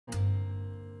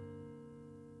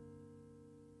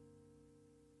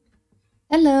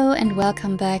Hello and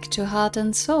welcome back to Heart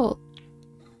and Soul.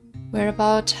 We're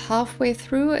about halfway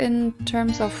through in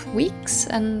terms of weeks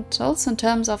and also in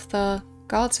terms of the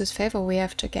gods whose favor we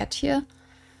have to get here.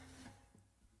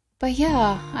 But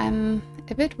yeah, I'm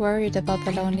a bit worried about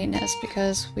the loneliness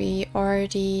because we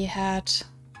already had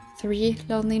 3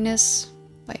 loneliness,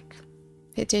 like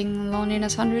hitting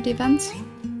loneliness 100 events.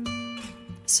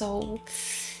 So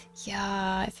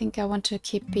yeah, I think I want to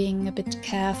keep being a bit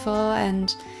careful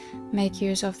and make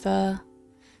use of the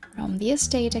roam the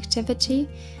estate activity,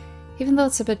 even though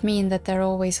it's a bit mean that they're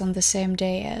always on the same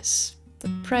day as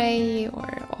the pray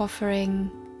or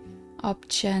offering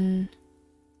option,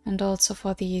 and also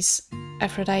for these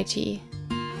Aphrodite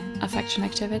affection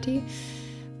activity.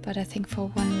 But I think for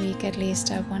 1 week at least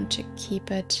I want to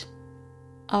keep it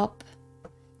up,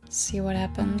 see what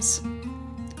happens.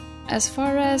 As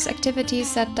far as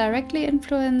activities that directly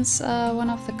influence one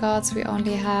of the gods, we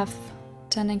only have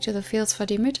tending to the fields for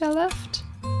Demeter left.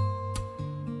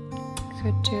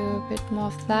 Could do a bit more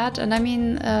of that. And I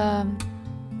mean,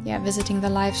 yeah, visiting the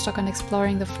livestock and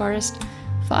exploring the forest.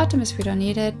 For Artemis we don't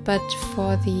need it, but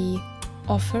for the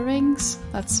offerings,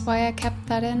 that's why I kept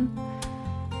that in.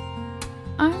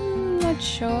 I'm not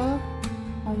sure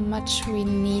how much we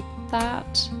need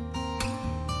that.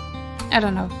 I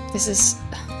don't know.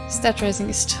 Stat raising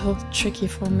is still tricky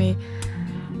for me.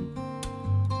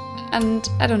 And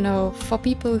I don't know, for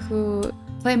people who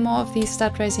play more of these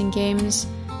stat raising games,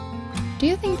 do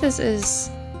you think this is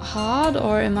hard,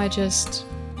 or am I just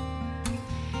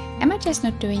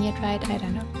not doing it right? I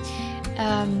don't know.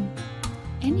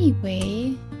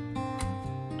 Anyway,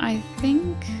 I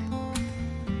think,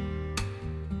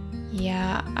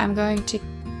 yeah, I'm going to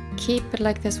keep it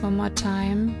like this one more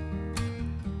time.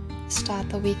 Start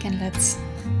the week and let's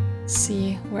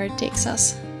see where it takes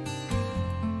us.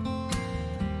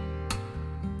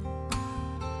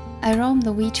 I roam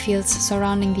the wheat fields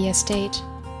surrounding the estate.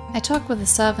 I talk with the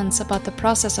servants about the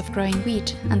process of growing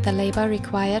wheat and the labor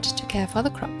required to care for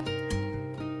the crop.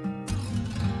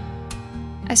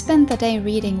 I spend the day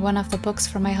reading one of the books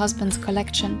from my husband's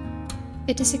collection.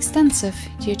 It is extensive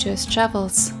due to his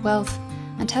travels, wealth,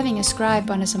 and having a scribe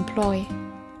on his employ.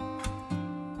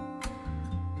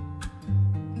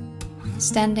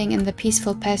 Standing in the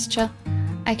peaceful pasture,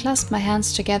 I clasp my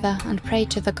hands together and pray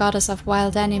to the goddess of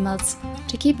wild animals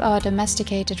to keep our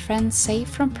domesticated friends safe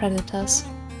from predators.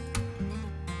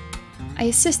 I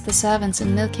assist the servants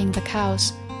in milking the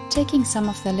cows, taking some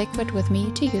of the liquid with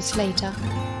me to use later.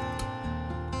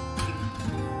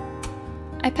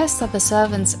 I pester the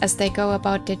servants as they go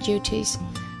about their duties,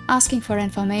 asking for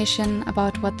information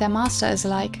about what their master is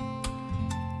like.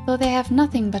 Though they have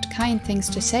nothing but kind things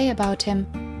to say about him,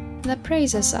 their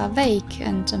praises are vague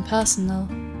and impersonal.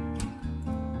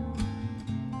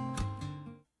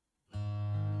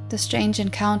 The strange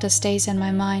encounter stays in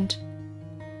my mind.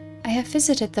 I have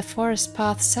visited the forest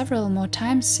path several more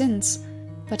times since,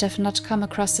 but have not come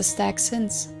across the stag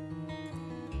since.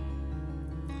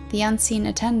 The unseen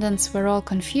attendants were all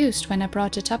confused when I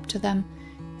brought it up to them,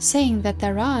 saying that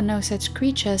there are no such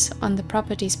creatures on the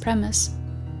property's premise.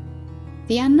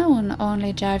 The unknown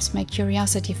only drives my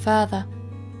curiosity further,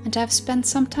 and I have spent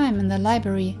some time in the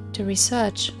library to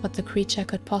research what the creature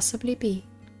could possibly be.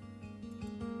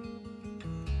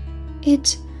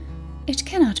 It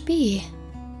cannot be.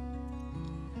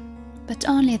 But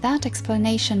only that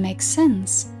explanation makes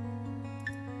sense.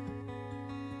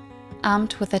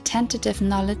 Armed with a tentative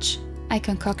knowledge, I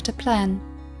concoct a plan.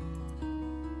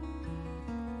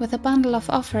 With a bundle of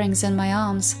offerings in my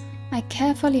arms, I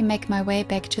carefully make my way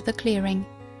back to the clearing.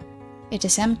 It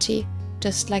is empty,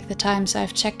 just like the times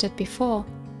I've checked it before,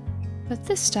 but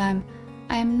this time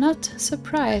I am not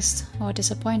surprised or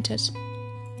disappointed.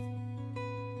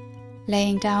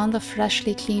 Laying down the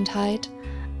freshly cleaned hide,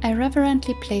 I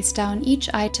reverently place down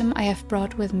each item I have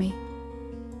brought with me.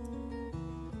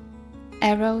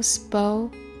 Arrows, bow,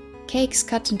 cakes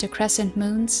cut into crescent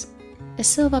moons, a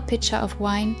silver pitcher of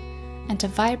wine, and a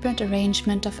vibrant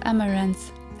arrangement of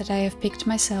amaranth that I have picked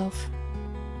myself.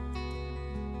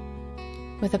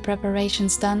 With the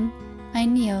preparations done, I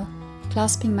kneel,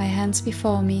 clasping my hands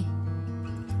before me.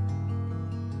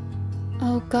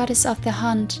 O goddess of the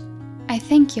hunt, I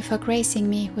thank you for gracing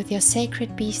me with your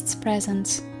sacred beast's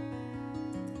presence.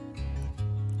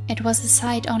 It was a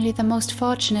sight only the most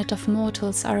fortunate of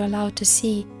mortals are allowed to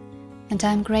see, and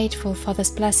I am grateful for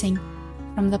this blessing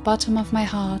from the bottom of my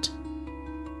heart.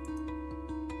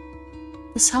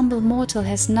 This humble mortal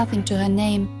has nothing to her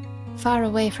name, far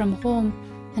away from home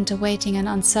and awaiting an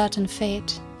uncertain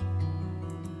fate.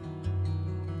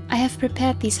 I have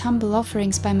prepared these humble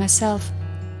offerings by myself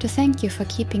to thank you for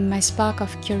keeping my spark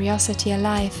of curiosity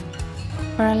alive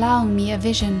for allowing me a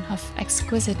vision of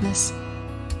exquisiteness.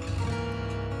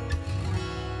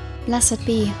 Blessed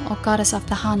be, O goddess of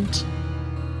the hunt.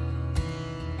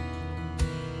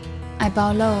 I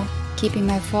bow low, keeping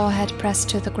my forehead pressed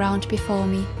to the ground before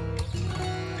me.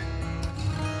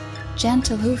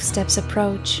 Gentle hoofsteps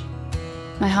approach.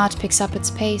 My heart picks up its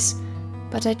pace,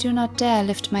 but I do not dare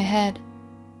lift my head.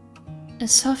 A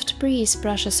soft breeze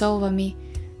brushes over me,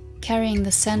 carrying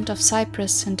the scent of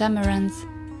cypress and amaranth,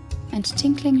 and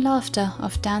tinkling laughter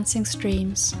of dancing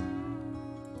streams.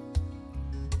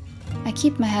 I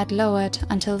keep my head lowered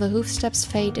until the hoofsteps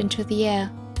fade into the air,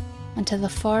 until the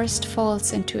forest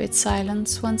falls into its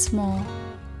silence once more.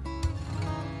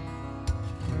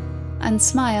 And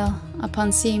smile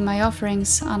upon seeing my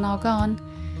offerings are now gone,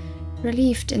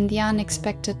 relieved in the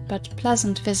unexpected but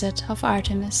pleasant visit of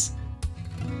Artemis.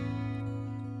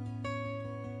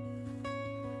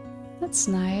 That's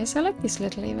nice, I like these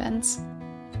little events.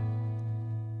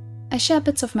 I share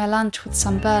bits of my lunch with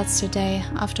some birds today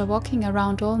after walking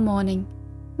around all morning.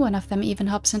 One of them even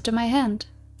hops into my hand.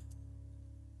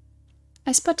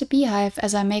 I spot a beehive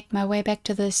as I make my way back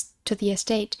to the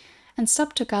estate and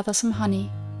stop to gather some honey.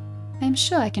 I am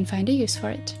sure I can find a use for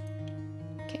it.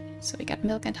 Okay, so we got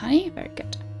milk and honey, very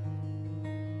good.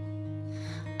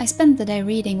 I spent the day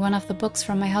reading one of the books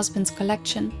from my husband's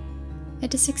collection.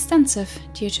 It is extensive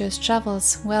due to his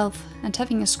travels, wealth, and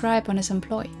having a scribe on his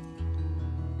employ.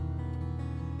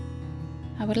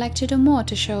 I would like to do more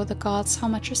to show the gods how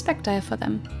much respect I have for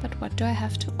them, but what do I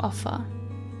have to offer?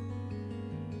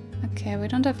 Okay, we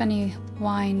don't have any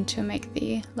wine to make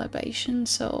the libation,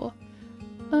 so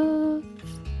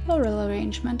floral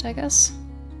arrangement, I guess.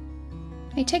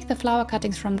 I take the flower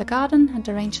cuttings from the garden and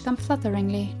arrange them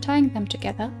flutteringly, tying them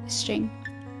together with string.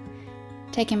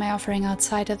 Taking my offering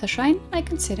outside of the shrine, I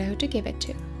consider who to give it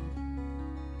to.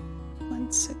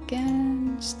 Once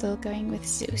again, still going with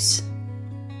Zeus.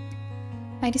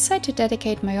 I decide to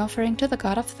dedicate my offering to the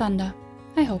god of thunder.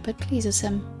 I hope it pleases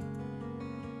him.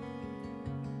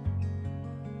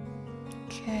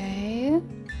 Okay.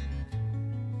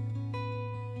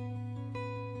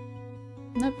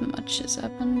 Not much has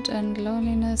happened, and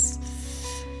loneliness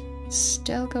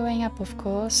still going up, of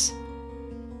course.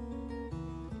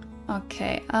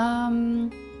 Okay,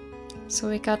 so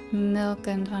we got milk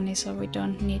and honey, so we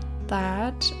don't need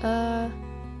that. I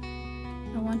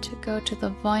want to go to the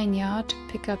vineyard to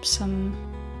pick up some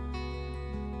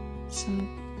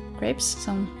grapes,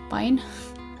 some wine.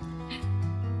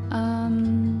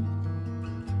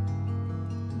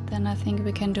 Then I think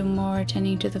we can do more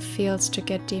tending to the fields to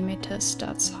get Demeter's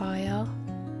stats higher.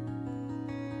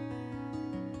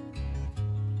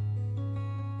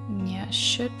 Yeah,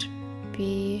 should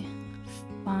be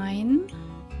fine.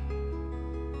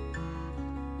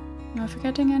 Am I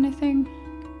forgetting anything?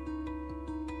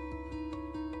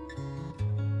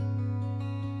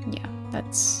 Yeah,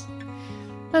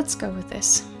 let's go with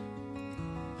this.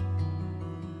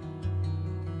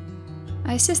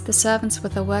 I assist the servants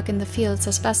with their work in the fields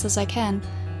as best as I can,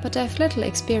 but I have little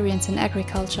experience in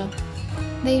agriculture.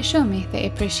 They assure me they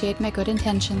appreciate my good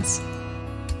intentions.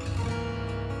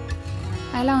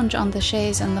 I lounge on the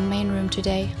chaise in the main room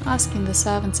today, asking the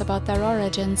servants about their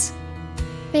origins.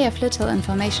 They have little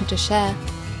information to share,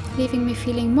 leaving me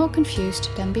feeling more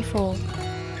confused than before.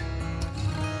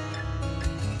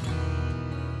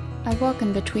 I walk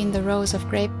in between the rows of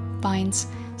grapevines,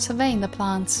 surveying the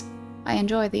plants. I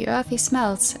enjoy the earthy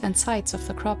smells and sights of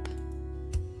the crop.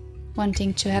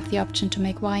 Wanting to have the option to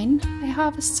make wine, I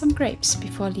harvest some grapes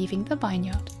before leaving the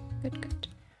vineyard. Good.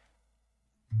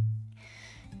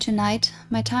 Tonight,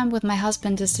 my time with my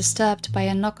husband is disturbed by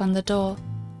a knock on the door.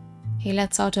 He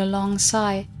lets out a long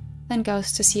sigh, then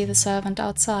goes to see the servant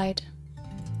outside.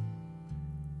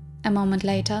 A moment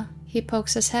later, he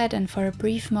pokes his head in for a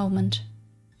brief moment.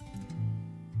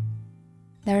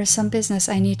 There is some business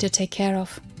I need to take care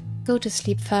of. Go to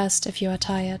sleep first if you are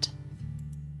tired.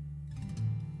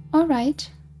 All right.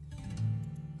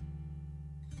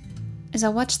 As I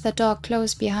watch the door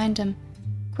close behind him,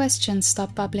 questions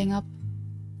stop bubbling up.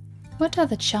 What are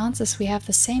the chances we have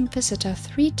the same visitor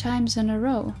 3 times in a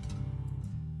row?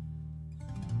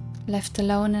 Left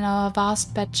alone in our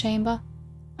vast bedchamber,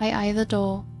 I eye the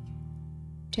door.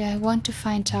 Do I want to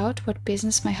find out what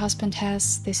business my husband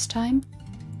has this time?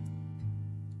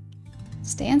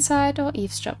 Stay inside or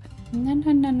eavesdrop?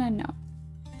 No.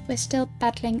 We're still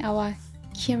battling our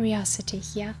curiosity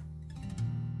here.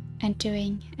 And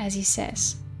doing as he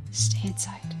says. Stay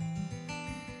inside.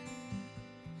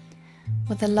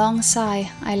 With a long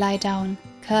sigh, I lie down,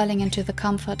 curling into the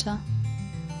comforter.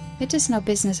 It is no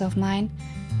business of mine,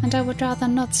 and I would rather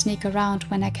not sneak around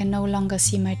when I can no longer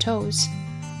see my toes.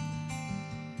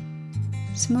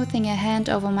 Smoothing a hand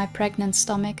over my pregnant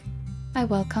stomach, I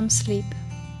welcome sleep.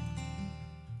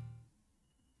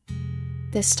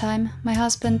 This time, my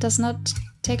husband does not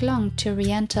take long to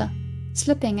re-enter,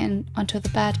 slipping in onto the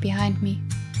bed behind me.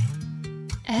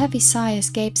 A heavy sigh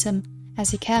escapes him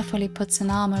as he carefully puts an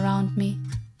arm around me.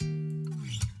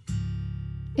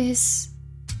 Is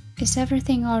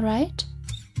everything all right?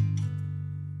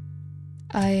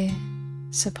 I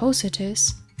suppose it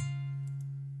is.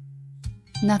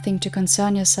 Nothing to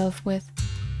concern yourself with.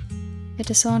 It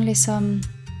is only some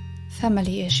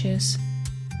family issues.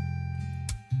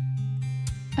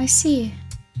 I see.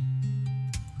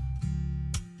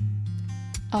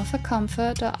 Offer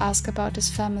comfort or ask about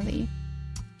his family.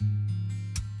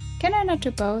 Can I not do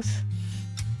both?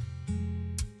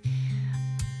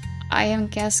 I am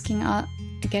guessing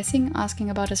asking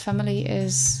about his family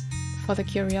is for the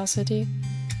curiosity.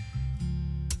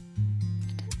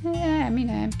 Yeah, I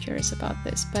mean, I am curious about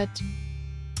this, but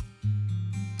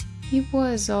he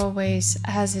was always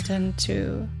hesitant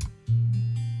to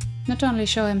not only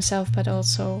show himself but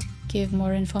also give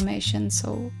more information,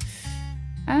 so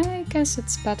I guess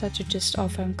it's better to just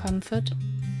offer him comfort.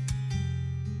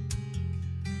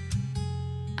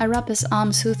 I rub his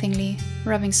arm soothingly,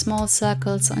 rubbing small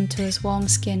circles onto his warm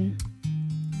skin.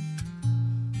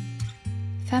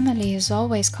 Family is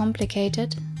always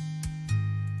complicated.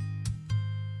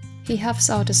 He huffs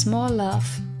out a small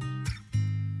laugh.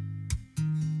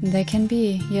 They can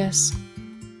be, yes.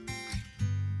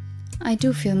 I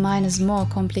do feel mine is more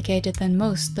complicated than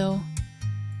most, though.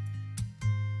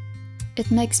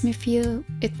 It makes me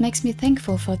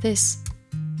thankful for this.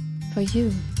 For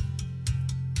you.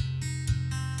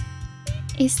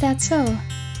 Is that so?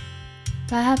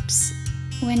 Perhaps,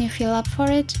 when you feel up for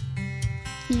it,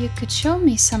 you could show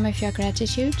me some of your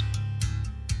gratitude?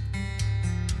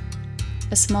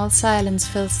 A small silence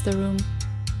fills the room.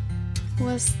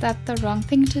 Was that the wrong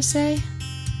thing to say?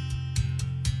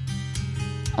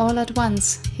 All at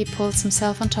once, he pulls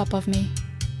himself on top of me.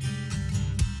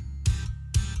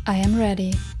 I am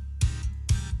ready.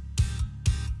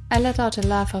 I let out a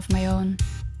laugh of my own.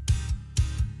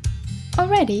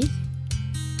 Already?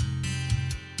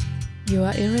 You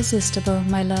are irresistible,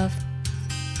 my love.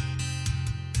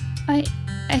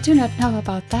 I do not know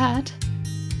about that.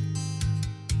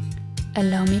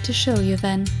 Allow me to show you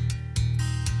then.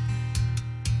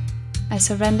 I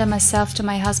surrender myself to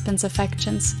my husband's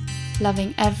affections,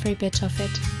 loving every bit of it.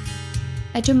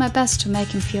 I do my best to make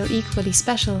him feel equally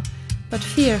special, but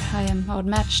fear I am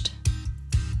outmatched.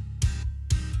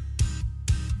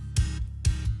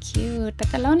 Cute, but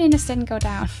the loneliness didn't go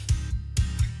down.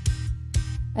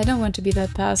 I don't want to be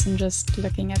that person just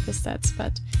looking at the stats,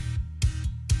 but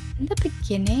in the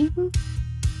beginning,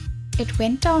 it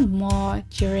went down more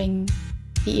during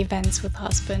the events with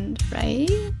husband,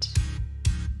 right?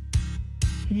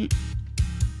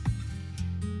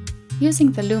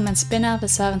 Using the loom and spinner the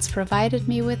servants provided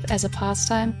me with as a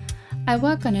pastime, I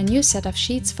work on a new set of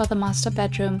sheets for the master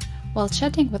bedroom while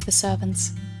chatting with the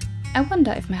servants. I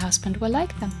wonder if my husband will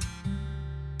like them.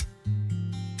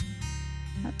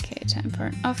 Okay, time for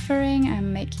an offering.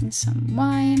 I'm making some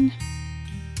wine.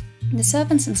 The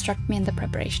servants instruct me in the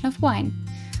preparation of wine.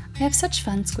 I have such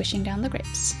fun squishing down the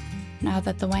grapes. Now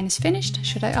that the wine is finished,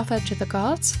 should I offer it to the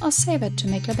gods or save it to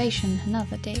make libation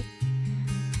another day?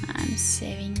 I'm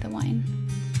saving the wine.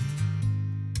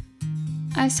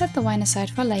 I set the wine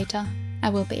aside for later. I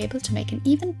will be able to make an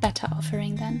even better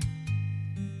offering then.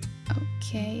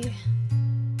 Okay.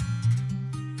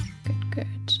 Good.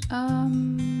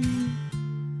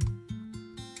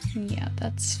 Yeah,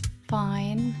 that's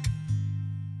fine.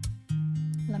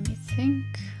 Let me think.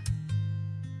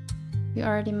 We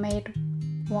already made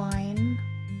wine.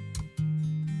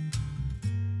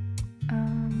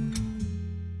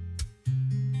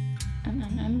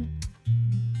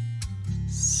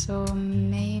 So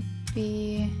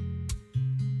maybe...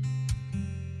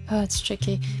 Oh, it's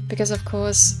tricky, because of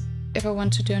course, if I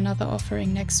want to do another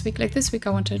offering next week, like this week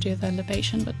I want to do the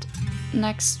libation, but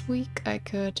next week I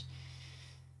could,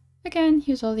 again,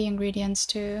 use all the ingredients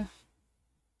to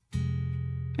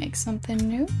make something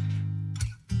new.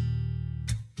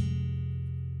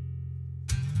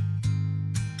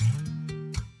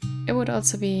 It would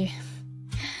also be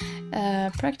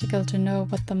practical to know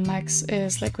what the max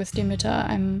is. Like with Demeter,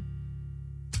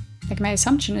 my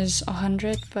assumption is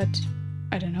 100, but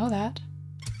I don't know that.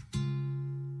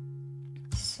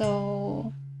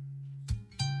 So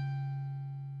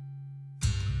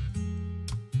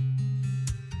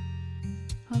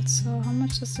also, how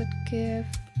much does it give?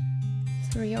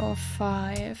 3 or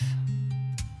 5?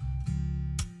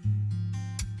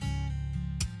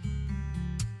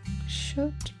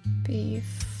 should be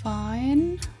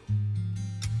fine.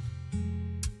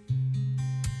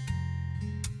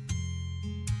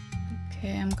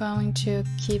 Okay, I'm going to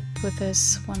keep with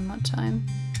this one more time.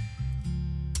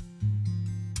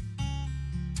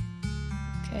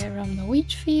 Okay, around the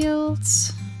wheat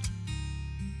fields.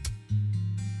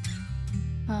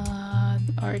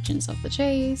 Origins of the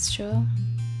chase, sure.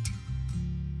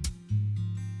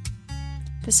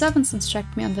 The servants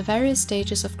instruct me on the various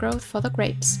stages of growth for the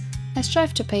grapes. I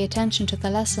strive to pay attention to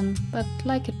the lesson, but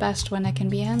like it best when I can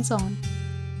be hands-on.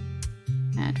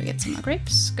 And we get some more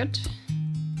grapes, good.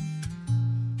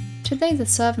 Today the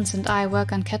servants and I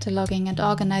work on cataloguing and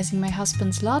organizing my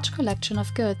husband's large collection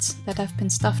of goods that have been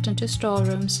stuffed into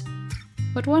storerooms.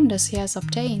 What wonders he has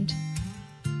obtained.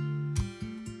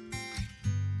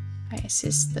 I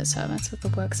assist the servants with the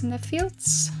works in their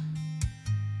fields.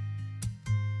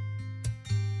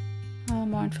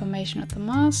 More information at the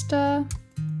master.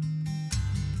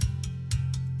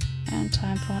 And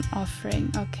time for an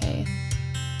offering. Okay.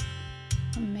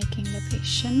 I'm making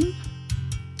libation.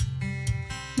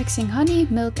 Mixing honey,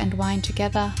 milk and wine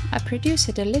together, I produce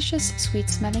a delicious,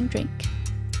 sweet-smelling drink.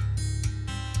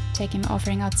 Taking my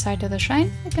offering outside to the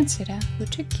shrine, I consider who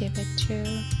to give it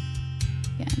to.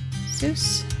 Again,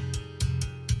 Zeus.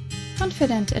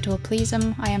 Confident it will please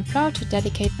him, I am proud to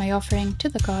dedicate my offering to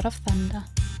the god of thunder.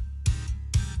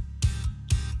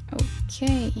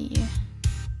 Okay.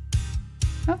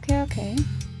 Okay.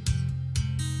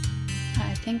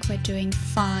 I think we're doing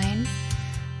fine.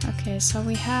 Okay, so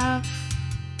we have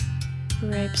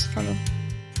grapes full of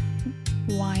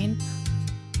wine.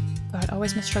 God,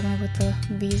 always been struggling with the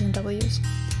V's and W's.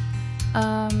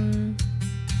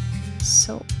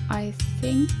 So I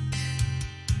think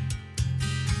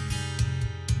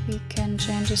we can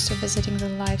change this to visiting the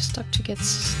livestock to get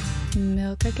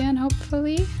milk again,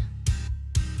 hopefully.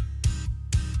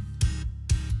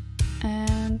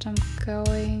 And I'm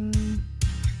going...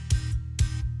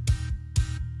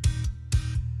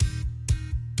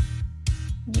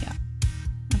 Yeah.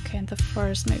 Okay, and the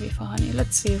forest maybe for honey.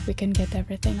 Let's see if we can get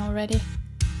everything already.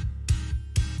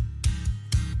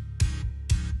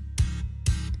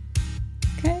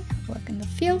 Okay, work in the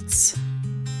fields.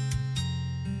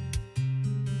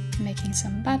 Making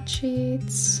some bed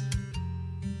sheets.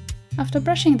 After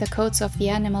brushing the coats of the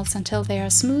animals until they are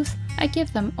smooth, I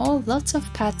give them all lots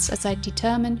of pats as I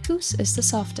determine whose is the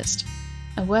softest.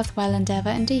 A worthwhile endeavor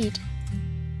indeed.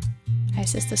 I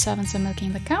assist the servants in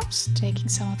milking the cows, taking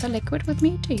some of the liquid with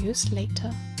me to use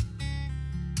later.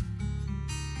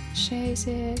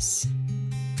 Chases.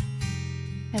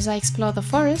 As I explore the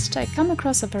forest, I come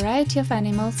across a variety of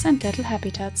animals and little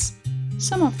habitats.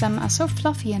 Some of them are so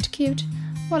fluffy and cute,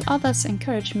 while others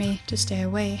encourage me to stay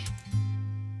away.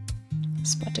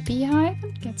 Spot a beehive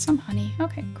and get some honey.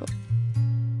 Okay, cool.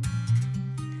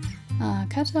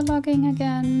 Cataloging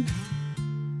again.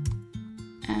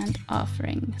 And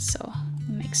offering. So,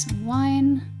 make some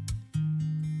wine.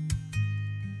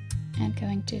 And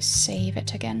going to save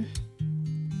it again.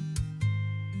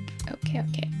 Okay.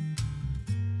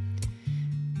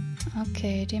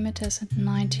 Okay, Demeter's at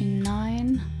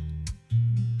 99.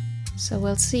 So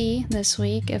we'll see this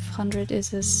week if 100 is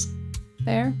his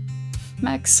there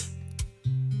max.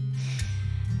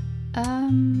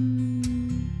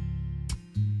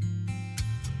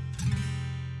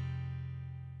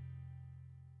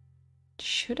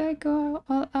 Should I go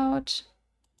all out?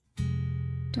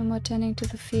 Do more tending to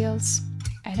the fields?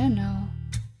 I don't know.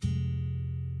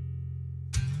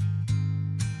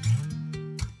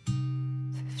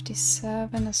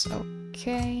 $57 is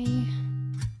okay.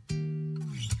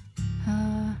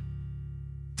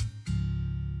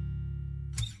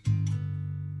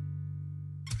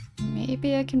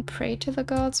 Maybe I can pray to the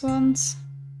gods once.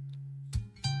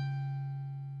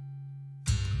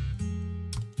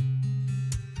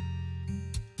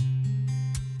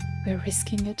 We're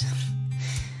risking it.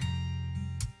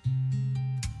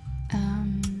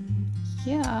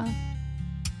 Yeah.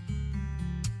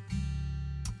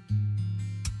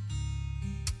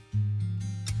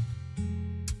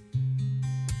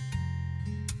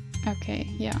 Okay,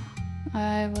 yeah.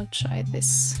 I will try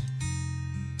this.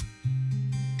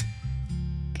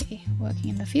 Okay, working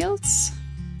in the fields.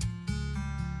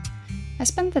 I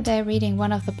spent the day reading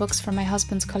one of the books from my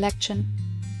husband's collection.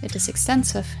 It is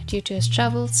extensive due to his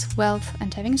travels, wealth,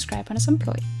 and having a scribe on his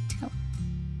employee. Oh.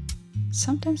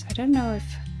 Sometimes I don't know if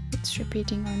it's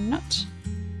repeating or not.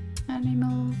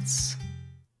 Animals.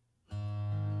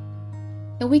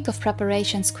 A week of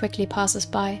preparations quickly passes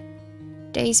by.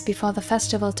 Days before the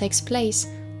festival takes place,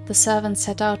 the servants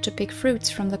set out to pick fruits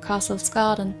from the castle's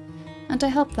garden, and I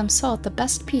help them sort the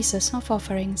best pieces of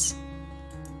offerings.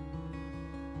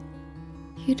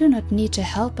 You do not need to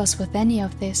help us with any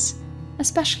of this.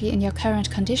 Especially in your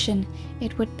current condition,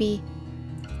 it would be...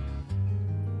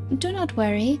 Do not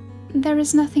worry, there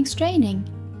is nothing straining.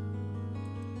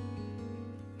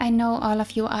 I know all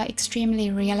of you are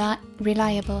extremely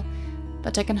reliable,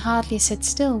 but I can hardly sit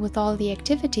still with all the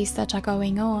activities that are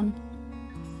going on.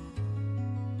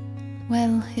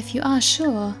 Well, if you are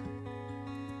sure...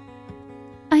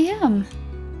 I am.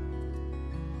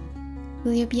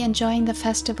 Will you be enjoying the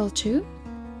festival too?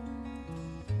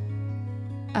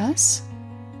 Us?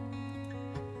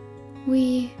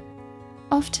 We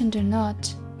often do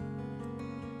not.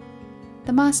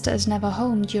 The master is never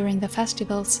home during the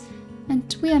festivals,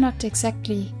 and we are not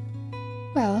exactly,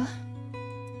 well...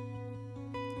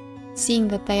 Seeing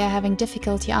that they are having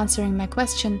difficulty answering my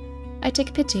question, I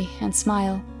take pity and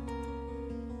smile.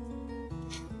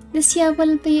 This year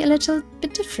will be a little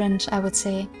bit different, I would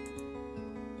say.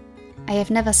 I have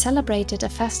never celebrated a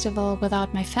festival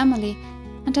without my family,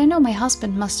 and I know my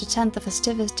husband must attend the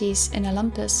festivities in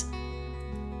Olympus.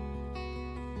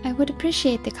 I would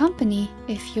appreciate the company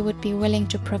if you would be willing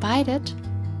to provide it.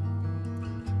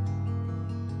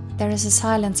 There is a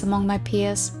silence among my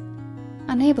peers.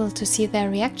 Unable to see their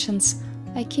reactions,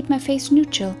 I keep my face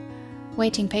neutral,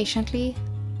 waiting patiently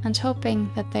and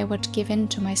hoping that they would give in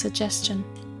to my suggestion.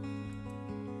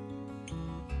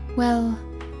 Well,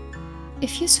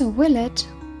 if you so will it,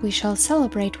 we shall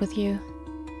celebrate with you.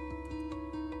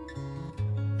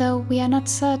 Though we are not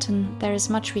certain there is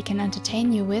much we can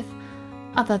entertain you with,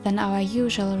 other than our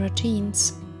usual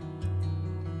routines.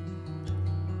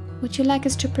 Would you like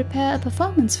us to prepare a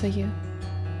performance for you?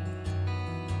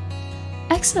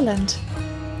 Excellent!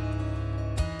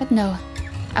 But no,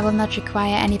 I will not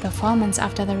require any performance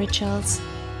after the rituals.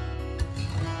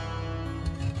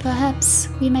 Perhaps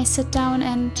we may sit down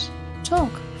and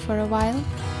talk for a while.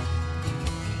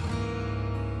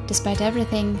 Despite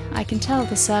everything, I can tell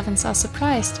the servants are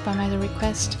surprised by my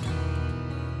request.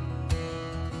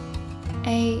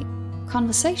 A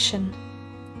conversation?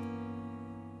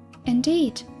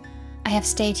 Indeed. I have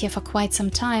stayed here for quite some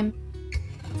time.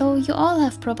 Though you all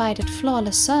have provided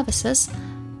flawless services,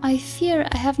 I fear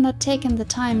I have not taken the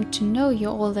time to know you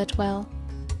all that well.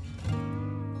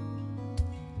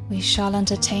 We shall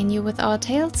entertain you with our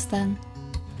tales then.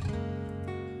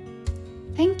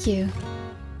 Thank you.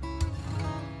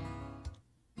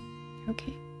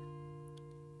 Okay.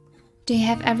 Do you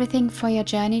have everything for your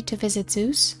journey to visit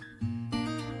Zeus?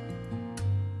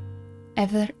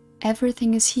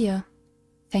 Everything is here.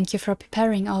 Thank you for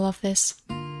preparing all of this.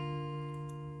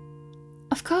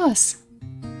 Of course.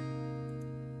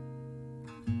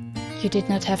 You did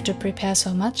not have to prepare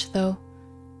so much, though.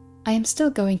 I am still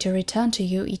going to return to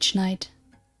you each night.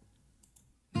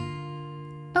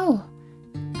 Oh,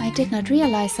 I did not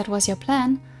realize that was your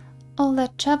plan. All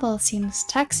that travel seems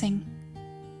taxing.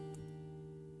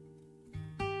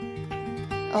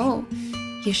 Oh,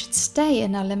 you should stay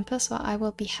in Olympus, or I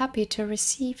will be happy to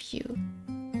receive you.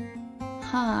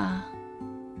 Huh.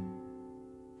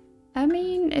 I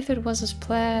mean, if it was his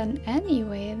plan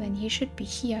anyway, then he should be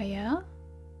here, yeah?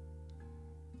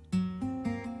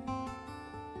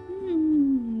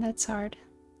 That's hard.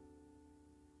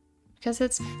 Because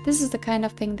this is the kind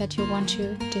of thing that you want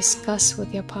to discuss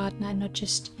with your partner and not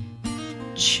just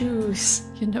choose,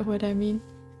 you know what I mean?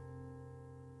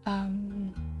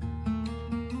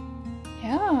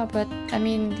 Yeah, but I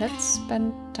mean, let's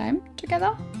spend time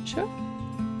together, sure.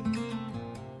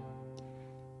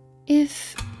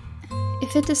 If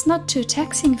it is not too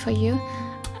taxing for you,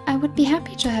 I would be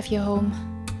happy to have you home.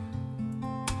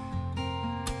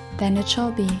 Then it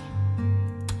shall be.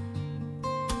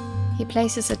 He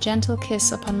places a gentle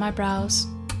kiss upon my brows.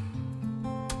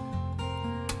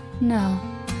 Now,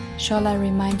 shall I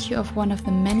remind you of one of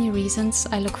the many reasons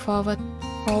I look forward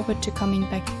to coming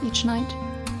back each night?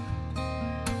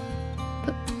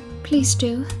 Please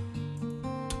do.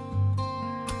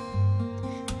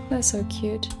 They're so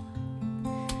cute.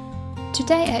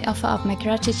 Today I offer up my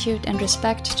gratitude and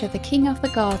respect to the King of the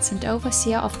Gods and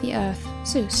Overseer of the Earth,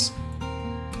 Zeus.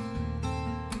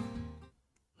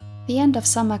 The end of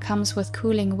summer comes with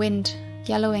cooling wind,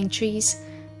 yellowing trees,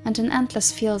 and an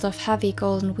endless field of heavy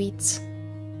golden weeds.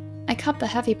 I cup a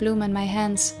heavy bloom in my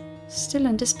hands, still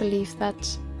in disbelief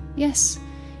that, yes,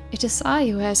 it is I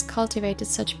who has cultivated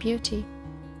such beauty.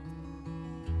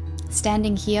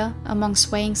 Standing here, among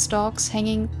swaying stalks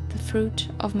hanging the fruit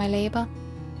of my labor,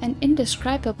 an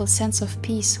indescribable sense of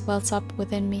peace wells up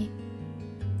within me.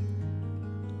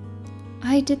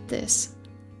 I did this.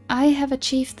 I have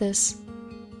achieved this.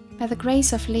 By the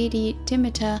grace of Lady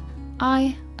Demeter,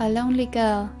 I, a lonely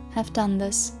girl, have done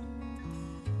this.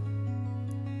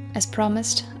 As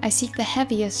promised, I seek the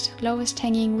heaviest, lowest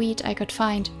hanging wheat I could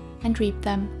find and reap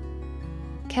them.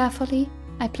 Carefully,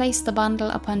 I place the bundle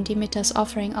upon Demeter's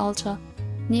offering altar,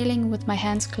 kneeling with my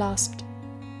hands clasped.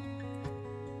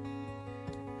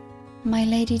 My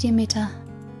Lady Demeter,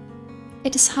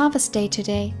 it is harvest day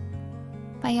today.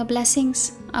 By your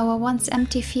blessings, our once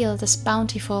empty field is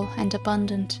bountiful and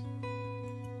abundant.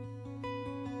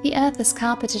 The earth is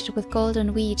carpeted with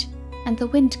golden wheat, and the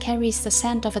wind carries the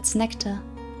scent of its nectar.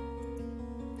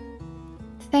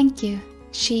 Thank you,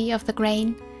 she of the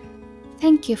grain.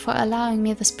 Thank you for allowing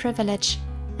me this privilege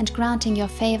and granting your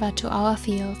favor to our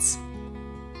fields.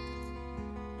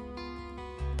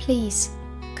 Please,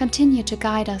 continue to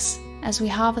guide us as we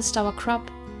harvest our crop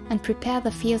and prepare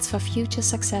the fields for future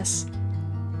success.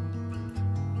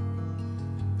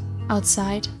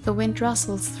 Outside, the wind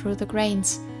rustles through the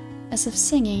grains, as if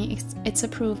singing its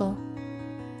approval.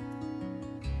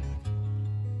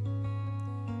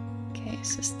 Okay,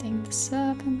 assisting the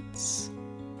servants.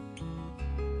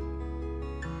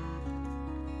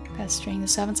 Pestering the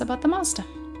servants about the master.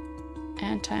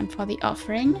 And time for the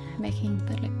offering, making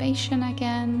the libation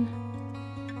again.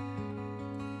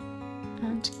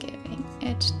 And giving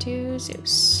it to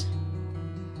Zeus.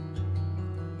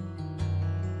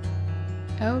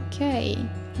 Okay,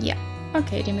 yeah.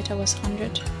 Okay, Demeter was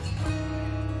 100.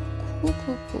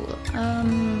 Cool.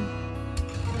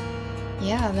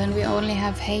 Yeah, then we only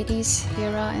have Hades,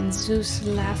 Hera and Zeus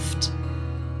left.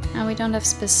 And we don't have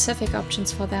specific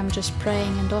options for them, just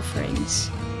praying and offerings.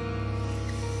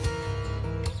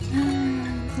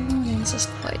 The loneliness is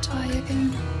quite high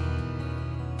again.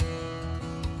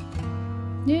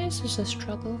 This is a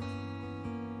struggle.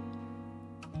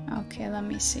 Okay, let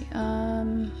me see.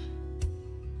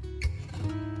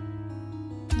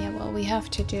 Yeah, well, we have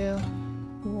to do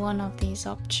one of these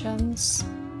options.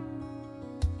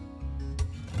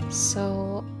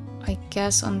 So, I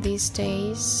guess on these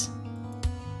days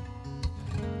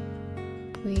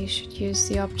we should use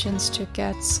the options to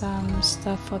get some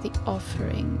stuff for the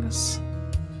offerings.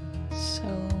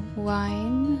 So,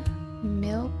 wine,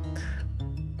 milk,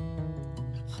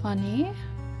 honey.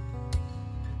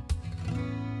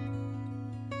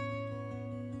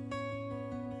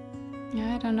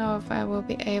 I don't know if I will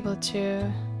be able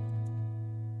to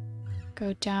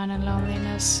go down in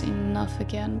loneliness enough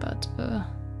again, but I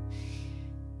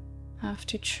have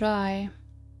to try.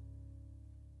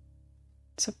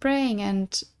 So praying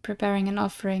and preparing an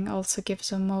offering also gives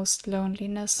the most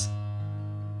loneliness.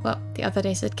 Well, the other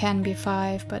days it can be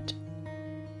 5, but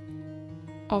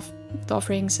the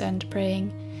offerings and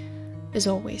praying is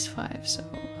always 5, so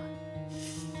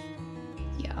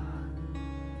yeah.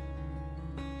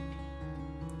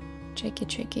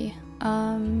 Tricky.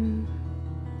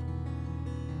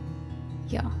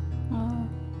 Yeah, I'll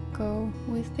go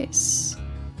with this.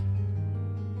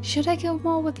 Should I go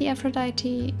more with the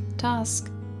Aphrodite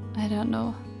task? I don't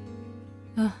know.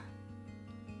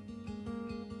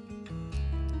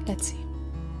 Let's see.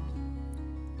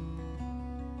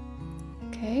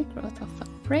 Okay, growth of the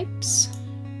grapes.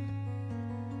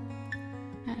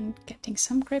 And getting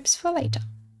some grapes for later.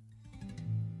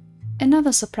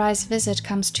 Another surprise visit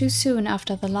comes too soon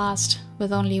after the last,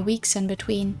 with only weeks in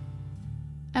between.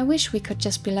 I wish we could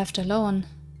just be left alone.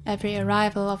 Every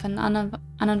arrival of an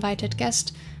uninvited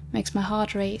guest makes my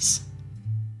heart race.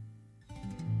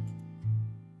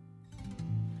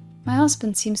 My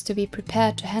husband seems to be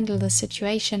prepared to handle the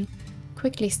situation,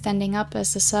 quickly standing up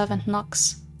as the servant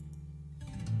knocks.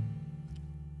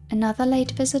 Another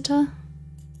late visitor?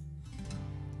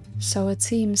 So it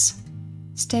seems.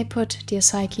 Stay put, dear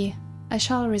Psyche. I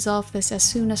shall resolve this as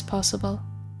soon as possible.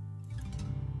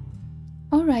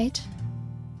 All right.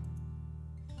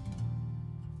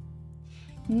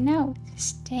 No,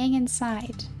 staying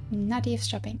inside, not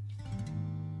eavesdropping.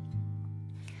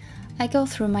 I go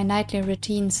through my nightly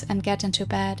routines and get into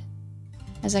bed.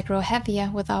 As I grow heavier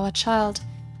with our child,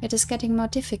 it is getting more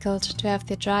difficult to have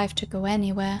the drive to go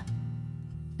anywhere.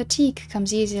 Fatigue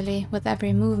comes easily with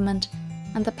every movement,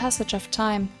 and the passage of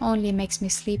time only makes me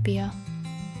sleepier.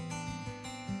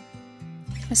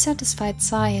 A satisfied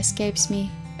sigh escapes me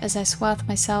as I swathe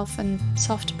myself in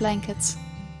soft blankets.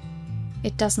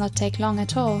 It does not take long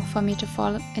at all for me to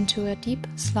fall into a deep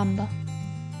slumber.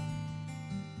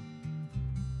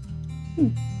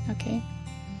 Okay.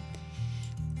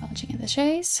 Bulging in the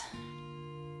chaise.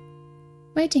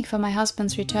 Waiting for my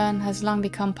husband's return has long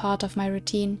become part of my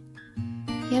routine.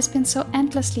 He has been so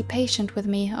endlessly patient with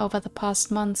me over the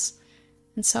past months,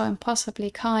 and so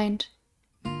impossibly kind.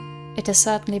 It has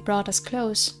certainly brought us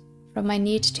close, from my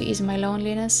need to ease my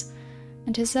loneliness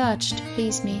and his urge to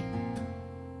please me.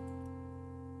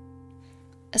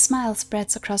 A smile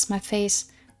spreads across my face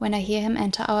when I hear him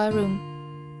enter our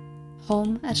room.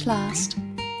 Home at last.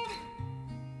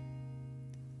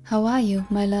 How are you,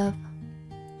 my love?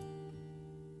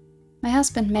 My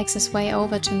husband makes his way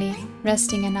over to me,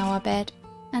 resting in our bed,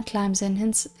 and climbs in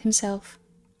himself.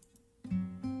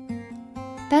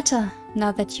 Better,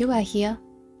 now that you are here.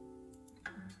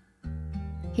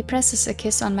 He presses a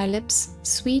kiss on my lips,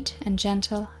 sweet and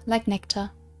gentle, like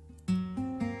nectar.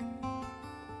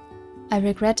 I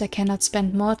regret I cannot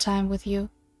spend more time with you,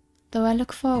 though I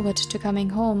look forward to coming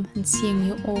home and seeing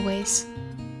you always.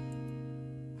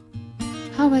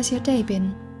 How has your day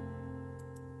been?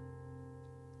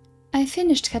 I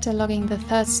finished cataloging the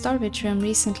third storage room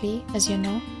recently, as you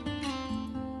know.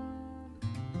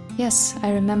 Yes,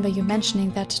 I remember you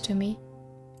mentioning that to me.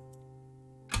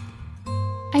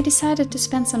 I decided to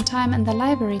spend some time in the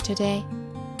library today.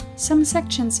 Some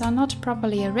sections are not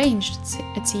properly arranged,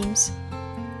 it seems.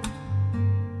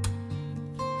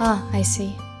 Ah, I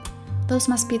see. Those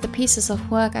must be the pieces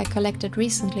of work I collected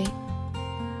recently.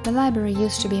 The library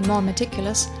used to be more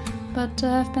meticulous, but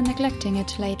I've been neglecting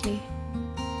it lately.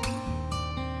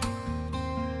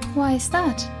 Why is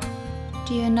that?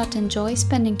 Do you not enjoy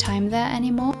spending time there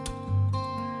anymore?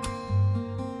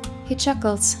 He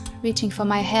chuckles, reaching for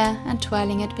my hair and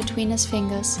twirling it between his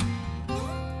fingers.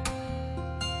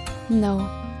 No,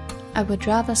 I would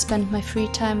rather spend my free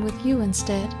time with you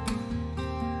instead.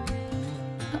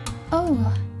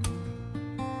 Oh.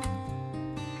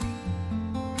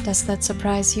 Does that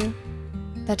surprise you?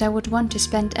 That I would want to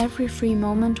spend every free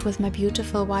moment with my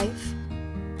beautiful wife?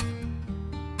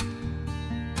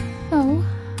 Oh,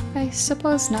 I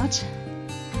suppose not.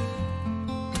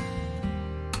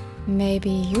 Maybe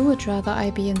you would rather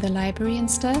I be in the library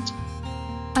instead?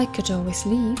 I could always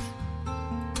leave.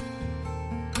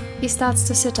 He starts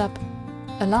to sit up.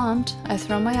 Alarmed, I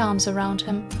throw my arms around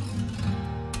him.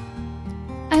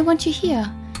 I want you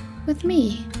here, with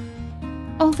me.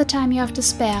 All the time you have to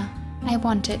spare. I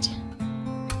want it.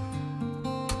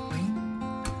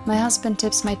 My husband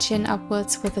tips my chin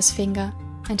upwards with his finger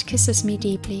and kisses me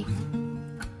deeply.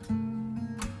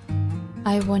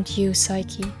 I want you,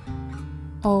 Psyche.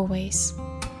 Always.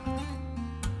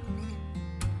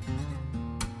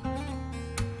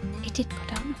 It did go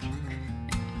down.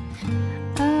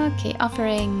 Okay,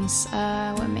 offerings.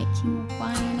 We're making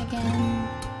wine again.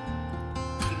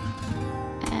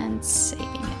 And saving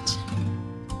it.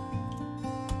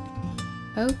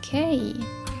 Okay.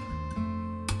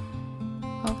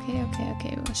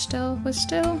 Okay. We're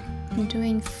still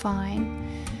doing fine.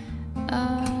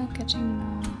 Getting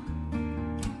more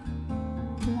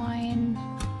wine.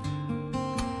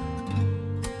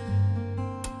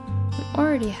 We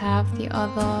already have the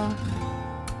other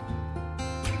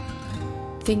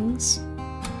things.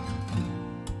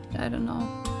 I don't know.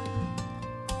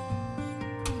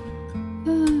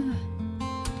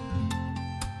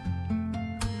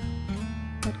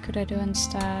 What could I do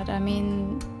instead? I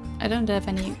mean, I don't have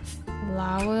any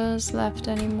flowers left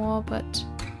anymore, but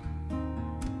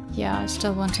yeah, I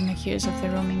still want to make use of the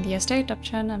roaming the estate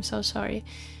option. I'm so sorry.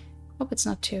 Hope it's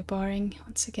not too boring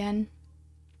once again.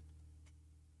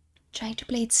 Trying to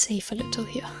play it safe a little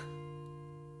here.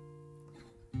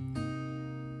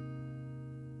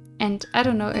 And I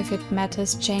don't know if it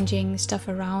matters changing stuff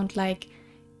around, like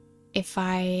if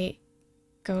I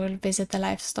go visit the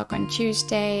livestock on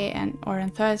Tuesday or on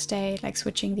Thursday, like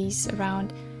switching these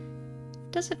around.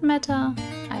 Does it matter?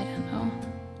 I don't know.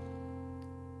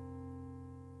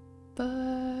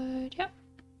 But yeah.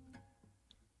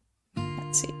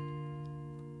 Let's see.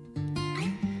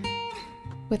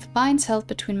 With vines held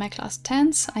between my clasped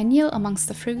hands, I kneel amongst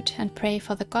the fruit and pray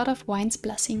for the god of wine's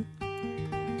blessing.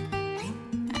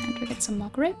 And we get some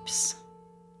more grapes.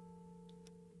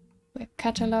 We're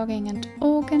cataloging and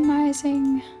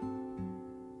organizing.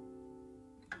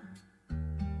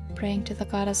 Praying to the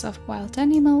goddess of wild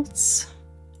animals.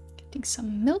 Getting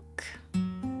some milk.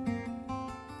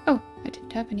 Oh, I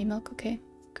didn't have any milk. Okay,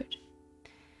 good.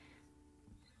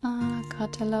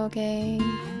 Cataloging.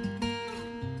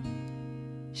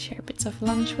 Share bits of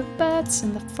lunch with birds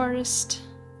in the forest.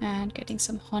 And getting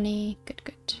some honey.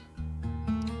 Good.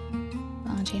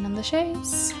 Lounging on the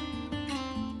chaise.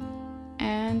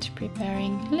 And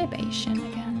preparing libation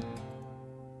again.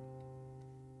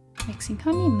 Mixing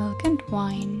honey, milk and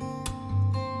wine.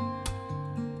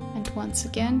 And once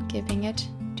again giving it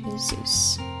to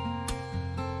Zeus.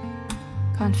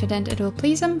 Confident it will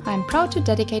please him, I am proud to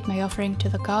dedicate my offering to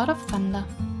the god of thunder.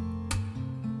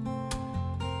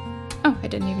 Oh, I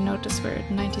didn't even notice we're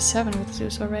at 97 with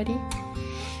Zeus already.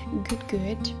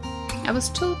 Good. I was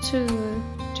told to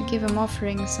give him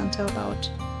offerings until about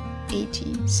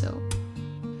 80, so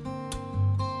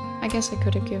I guess I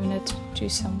could have given it to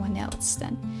someone else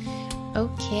then.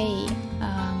 Okay.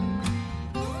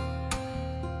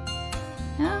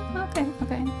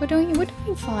 Okay. We're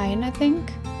doing fine, I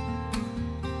think.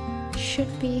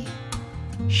 Should be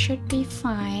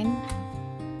fine.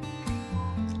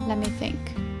 Let me think.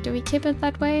 Do we keep it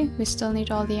that way? We still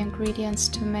need all the ingredients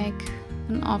to make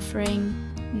an offering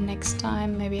next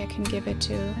time. Maybe I can give it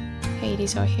to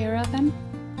Hades or Hera then.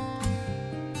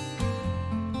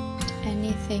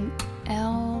 Anything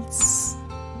else?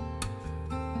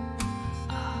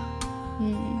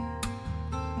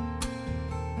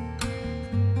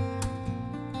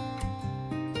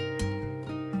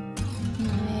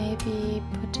 Maybe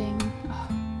putting...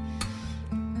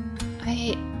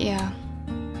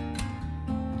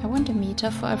 I want a meter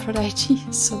for Aphrodite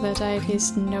so that I at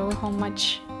least know how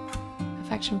much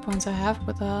affection points I have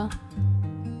with her.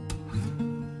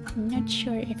 I'm not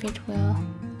sure if it will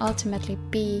ultimately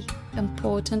be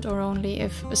important or only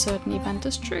if a certain event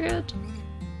is triggered.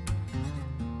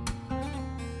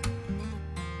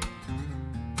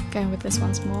 Going with this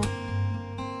once more.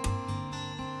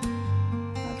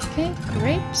 Okay,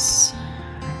 grapes.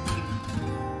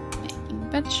 Making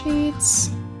bed sheets.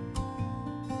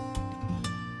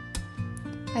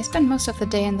 I spend most of the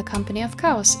day in the company of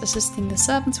cows, assisting the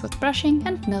servants with brushing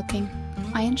and milking.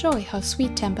 I enjoy how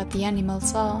sweet-tempered the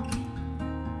animals are.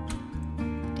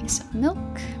 Getting some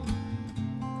milk.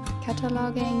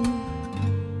 Cataloging.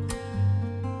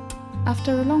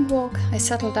 After a long walk, I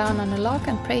settle down on a log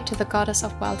and pray to the goddess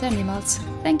of wild animals,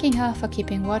 thanking her for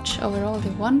keeping watch over all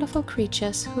the wonderful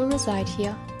creatures who reside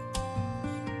here.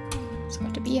 Let's go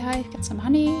to the beehive, get some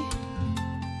honey.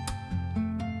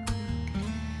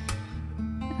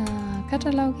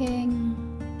 Cataloging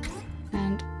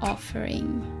and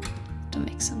offering. To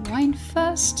make some wine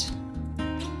first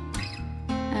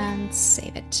and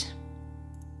save it.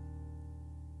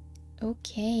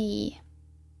 Okay.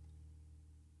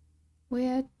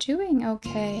 We're doing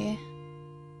okay.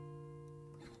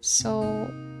 So,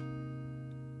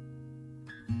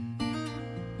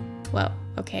 well,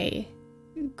 okay,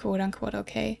 quote unquote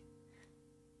okay.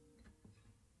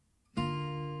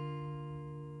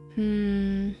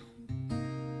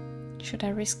 Should I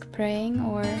risk praying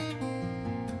or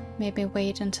maybe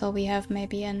wait until we have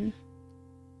maybe an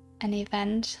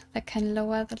event that can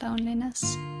lower the loneliness?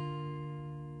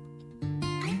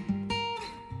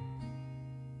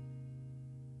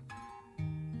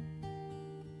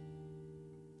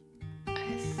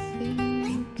 I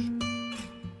think...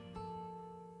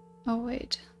 Oh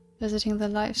wait, visiting the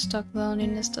livestock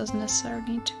loneliness doesn't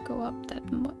necessarily need to go up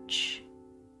that much.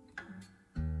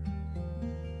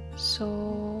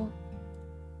 So...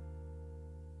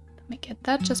 let me get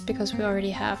that just because we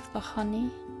already have the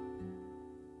honey.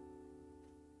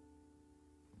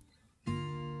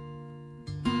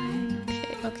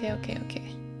 Okay.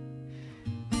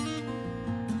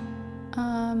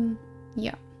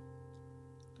 Yeah.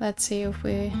 Let's see if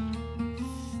we're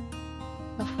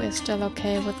still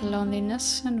okay with the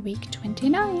loneliness in week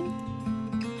 29.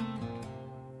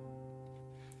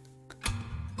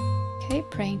 Okay,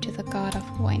 praying to the god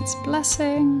of wine's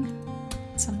blessing.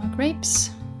 Some more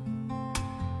grapes.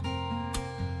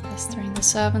 Pestering the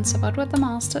servants about what the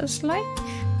master is like.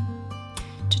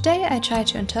 Today I try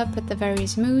to interpret the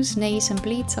various moos, neighs and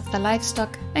bleats of the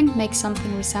livestock and make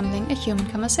something resembling a human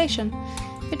conversation.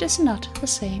 It is not the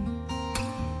same.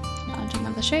 Lounging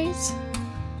on the chaise.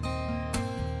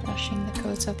 Brushing the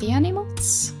coats of the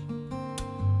animals.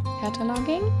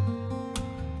 Cataloging.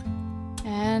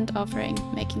 And offering,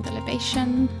 making the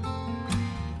libation.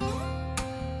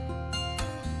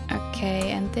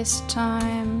 Okay, and this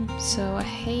time, so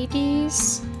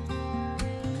Hades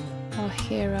or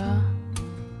Hera.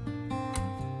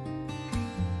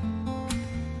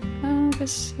 I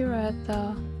guess Hera at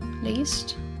the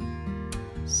least,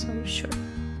 so sure.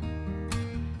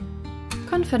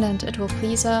 Confident it will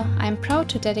please her, I am proud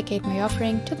to dedicate my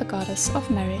offering to the goddess of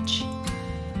marriage.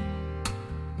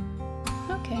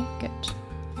 Okay, good.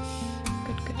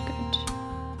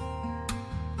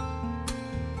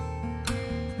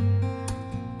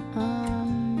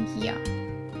 Yeah.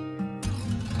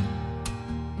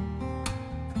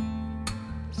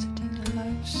 Setting the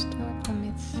livestock, let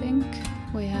me think.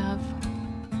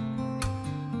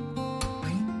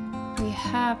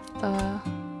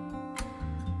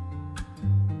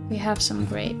 We have some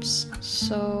grapes,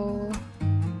 so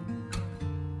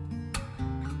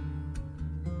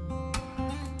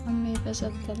let me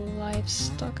visit the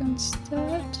livestock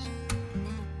instead.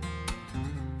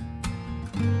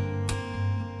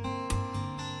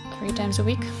 Three times a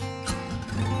week.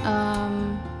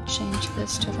 Change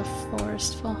this to the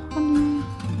forest for honey.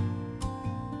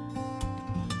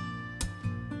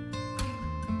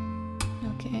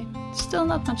 still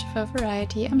not much of a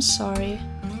variety. I'm sorry.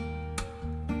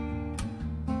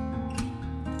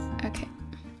 Okay.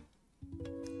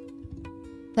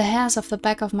 The hairs of the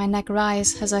back of my neck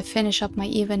rise as I finish up my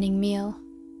evening meal.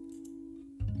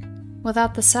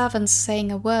 Without the servants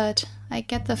saying a word, I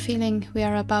get the feeling we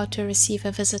are about to receive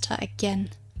a visitor again.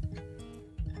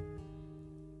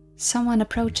 Someone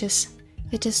approaches.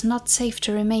 It is not safe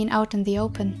to remain out in the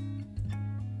open.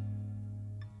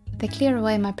 They clear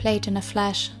away my plate in a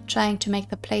flash, trying to make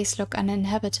the place look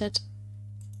uninhabited.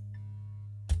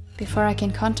 Before I can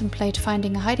contemplate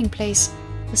finding a hiding place,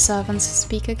 the servants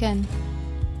speak again.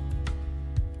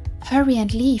 Hurry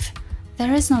and leave.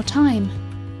 There is no time.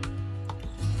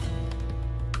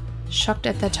 Shocked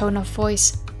at their tone of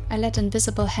voice, I let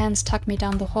invisible hands tug me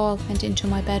down the hall and into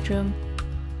my bedroom.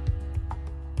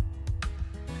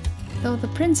 Though the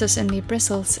princess in me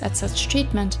bristles at such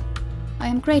treatment, I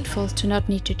am grateful to not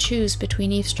need to choose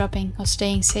between eavesdropping or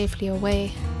staying safely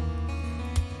away.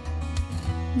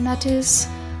 And that is,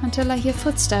 until I hear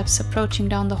footsteps approaching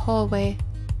down the hallway.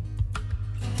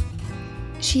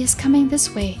 She is coming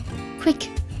this way. Quick,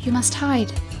 you must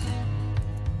hide.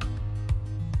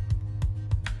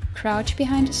 Crouch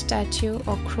behind a statue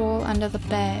or crawl under the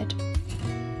bed.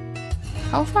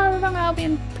 How far along are we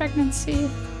in pregnancy?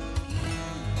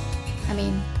 I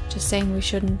mean, just saying we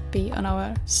shouldn't be on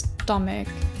our stomach,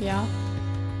 yeah?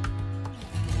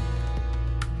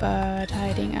 But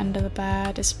hiding under the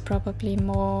bed is probably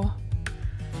more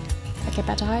like a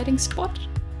better hiding spot,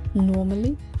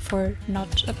 normally, for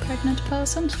not a pregnant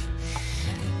person.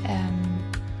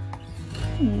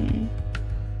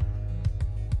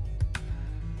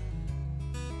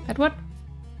 But what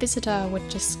visitor would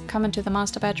just come into the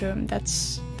master bedroom?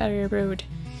 That's very rude.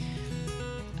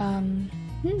 Crouch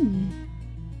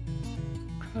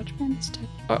behind the statue.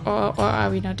 Or are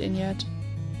we not in yet?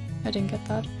 I didn't get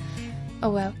that. Oh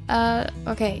well.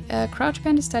 Okay. Crouch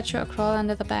behind the statue or crawl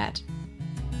under the bed.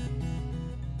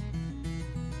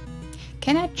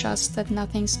 Can I trust that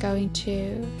nothing's going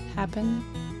to happen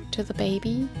to the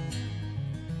baby?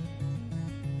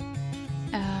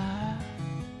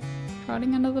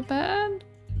 Crawling under the bed?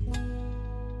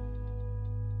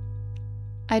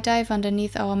 I dive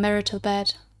underneath our marital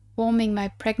bed, warming my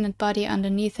pregnant body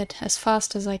underneath it as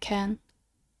fast as I can.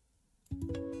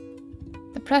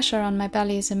 The pressure on my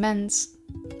belly is immense.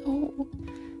 Oh.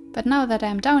 But now that I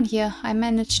am down here, I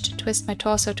manage to twist my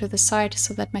torso to the side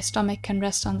so that my stomach can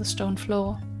rest on the stone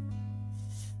floor.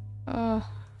 Oh,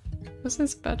 was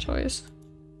this a bad choice?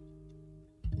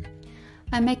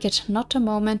 I make it not a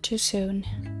moment too soon.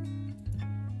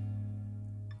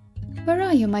 Where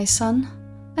are you, my son?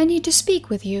 I need to speak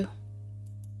with you.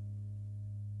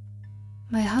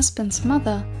 My husband's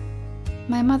mother,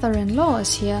 my mother-in-law,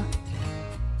 is here.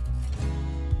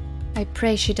 I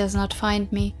pray she does not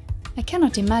find me. I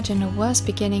cannot imagine a worse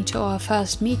beginning to our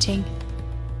first meeting.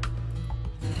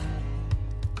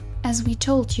 As we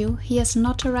told you, he has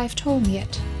not arrived home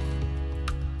yet.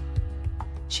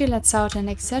 She lets out an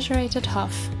exaggerated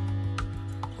huff.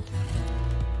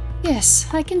 Yes,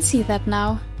 I can see that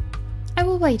now. I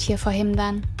will wait here for him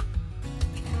then.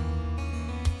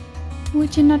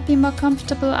 Would you not be more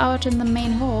comfortable out in the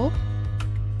main hall?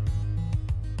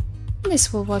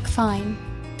 This will work fine.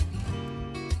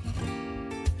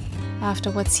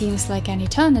 After what seems like an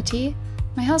eternity,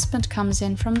 my husband comes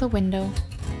in from the window.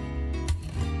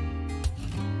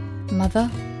 Mother,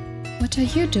 what are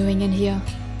you doing in here?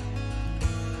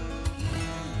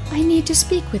 I need to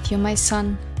speak with you, my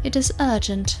son. It is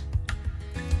urgent.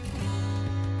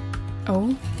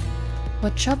 Oh?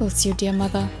 What troubles you, dear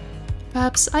mother?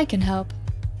 Perhaps I can help.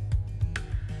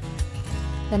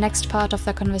 The next part of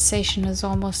the conversation is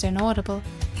almost inaudible,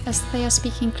 as they are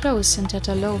speaking close and at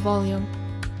a low volume.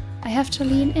 I have to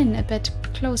lean in a bit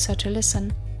closer to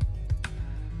listen.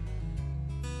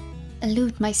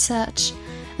 Elude my search,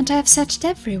 and I have searched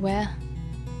everywhere.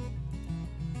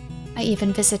 I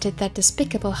even visited that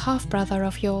despicable half-brother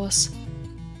of yours.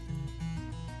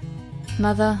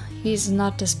 Mother, he is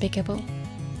not despicable.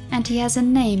 And he has a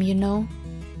name, you know.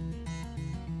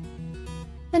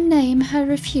 A name I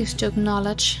refuse to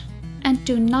acknowledge, and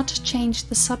do not change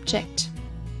the subject.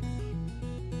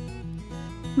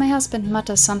 My husband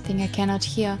mutters something I cannot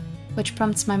hear, which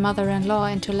prompts my mother-in-law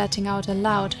into letting out a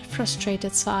loud,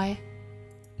 frustrated sigh.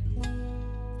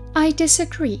 I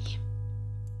disagree.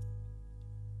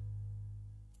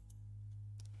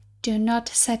 Do not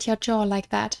set your jaw like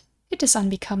that. It is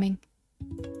unbecoming.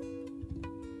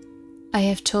 I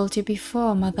have told you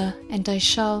before, mother, and I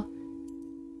shall.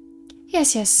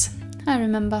 Yes, I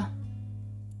remember.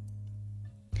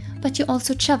 But you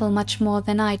also travel much more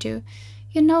than I do.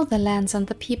 You know the lands and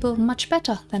the people much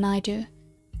better than I do.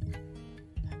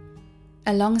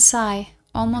 A long sigh,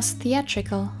 almost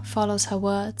theatrical, follows her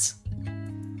words.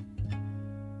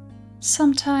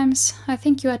 Sometimes I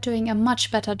think you are doing a much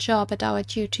better job at our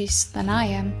duties than I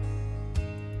am.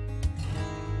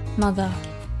 Mother.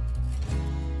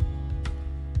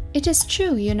 It is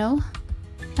true, you know.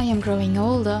 I am growing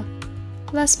older,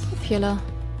 less popular.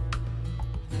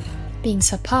 Being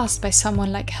surpassed by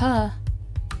someone like her.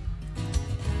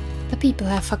 The people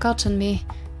have forgotten me,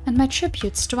 and my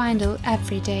tributes dwindle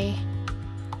every day.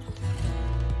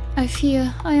 I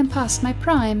fear I am past my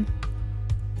prime.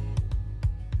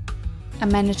 I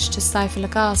manage to stifle a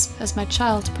gasp as my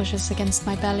child pushes against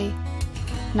my belly.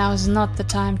 Now is not the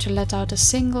time to let out a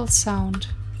single sound.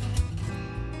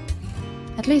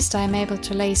 At least I am able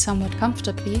to lay somewhat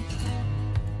comfortably.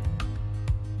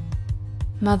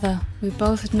 Mother, we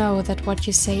both know that what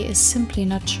you say is simply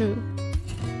not true.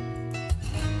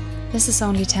 This is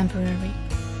only temporary.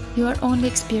 You are only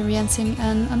experiencing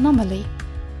an anomaly.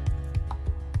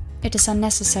 It is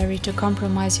unnecessary to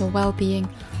compromise your well-being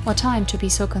or time to be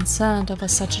so concerned over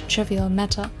such a trivial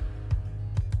matter.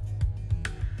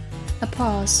 A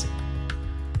pause.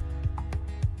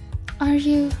 Are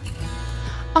you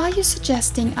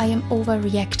suggesting I am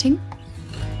overreacting?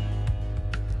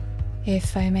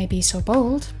 If I may be so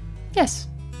bold, yes.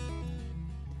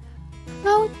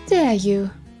 How dare you?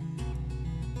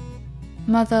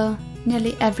 Mother,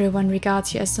 nearly everyone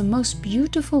regards you as the most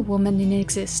beautiful woman in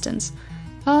existence,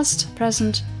 past,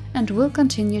 present, and will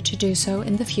continue to do so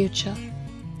in the future.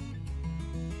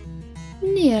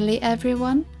 Nearly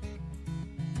everyone?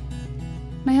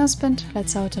 My husband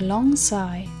lets out a long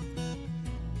sigh.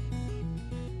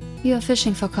 You are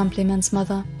fishing for compliments,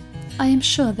 Mother. I am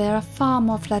sure there are far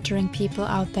more flattering people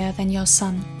out there than your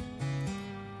son.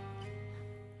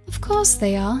 Of course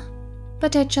they are,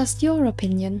 but they're just your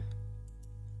opinion.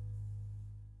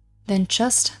 Then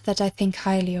trust that I think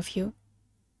highly of you.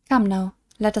 Come now,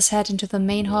 let us head into the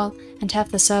main hall and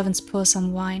have the servants pour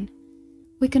some wine.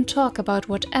 We can talk about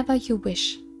whatever you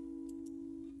wish.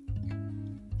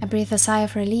 I breathe a sigh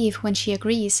of relief when she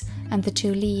agrees, and the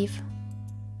two leave.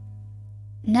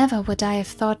 Never would I have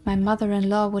thought my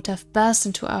mother-in-law would have burst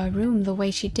into our room the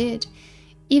way she did,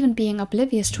 even being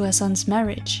oblivious to her son's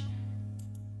marriage.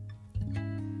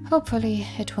 Hopefully,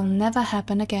 it will never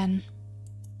happen again.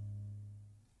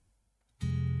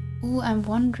 Ooh, I'm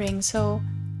wondering, so...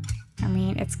 I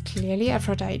mean, it's clearly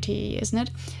Aphrodite, isn't it?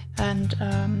 And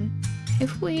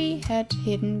if we had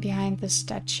hidden behind the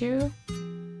statue,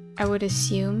 I would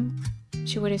assume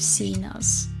she would have seen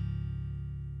us.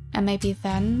 And maybe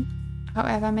then,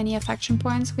 however many affection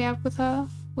points we have with her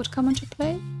would come into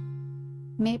play?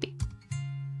 Maybe.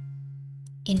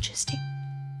 Interesting.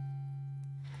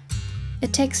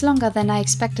 It takes longer than I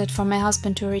expected for my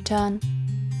husband to return.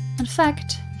 In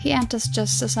fact, he enters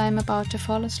just as I am about to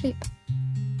fall asleep.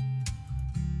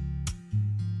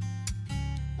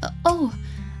 Oh,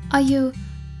 are you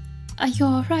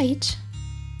alright?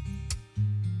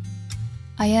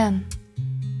 I am.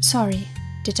 Sorry,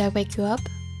 did I wake you up?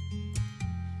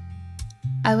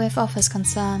 I wave off his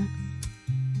concern.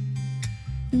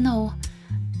 No,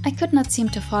 I could not seem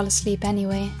to fall asleep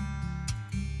anyway.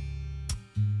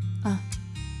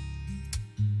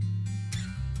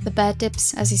 The bed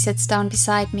dips as he sits down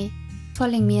beside me,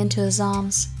 pulling me into his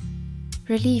arms.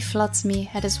 Relief floods me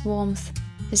at his warmth,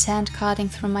 his hand cutting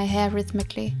through my hair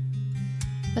rhythmically.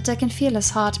 But I can feel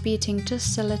his heart beating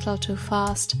just a little too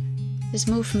fast, his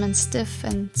movements stiff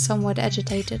and somewhat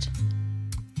agitated.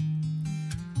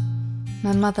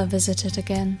 My mother visited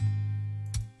again.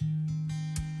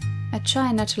 I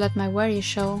try not to let my worry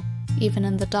show, even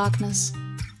in the darkness.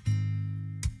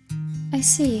 I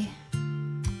see.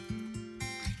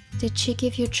 Did she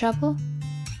give you trouble?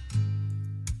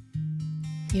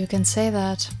 You can say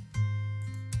that.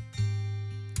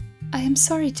 I am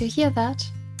sorry to hear that.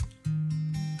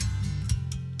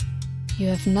 You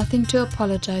have nothing to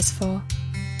apologize for.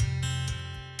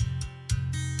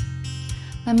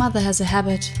 My mother has a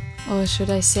habit, or should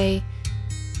I say,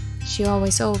 she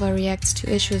always overreacts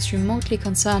to issues remotely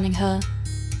concerning her.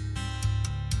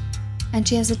 And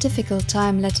she has a difficult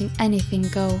time letting anything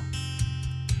go.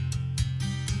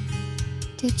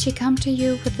 Did she come to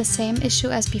you with the same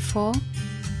issue as before?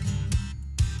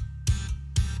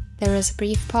 There is a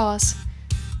brief pause.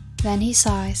 Then he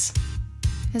sighs.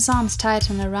 His arms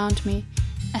tighten around me,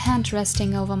 a hand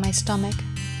resting over my stomach.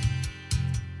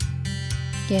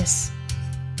 Yes.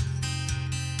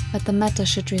 But the matter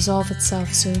should resolve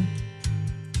itself soon.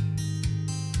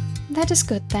 That is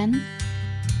good then.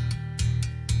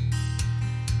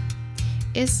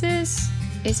 Is this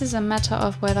Is this a matter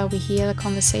of whether we hear the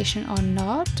conversation or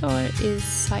not, or is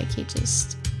Psyche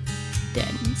just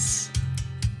dense?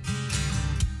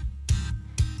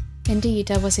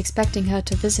 Indeed, I was expecting her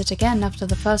to visit again after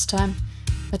the first time,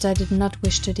 but I did not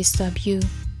wish to disturb you.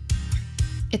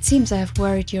 It seems I have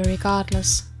worried you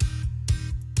regardless.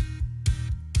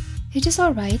 It is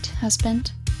all right,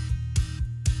 husband.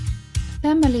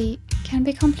 Family can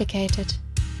be complicated.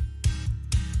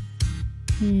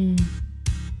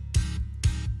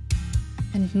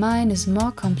 And mine is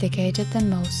more complicated than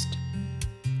most.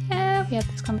 Yeah, we had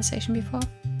this conversation before.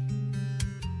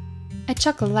 I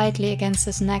chuckle lightly against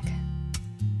his neck.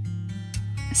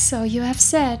 So you have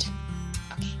said.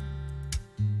 Okay.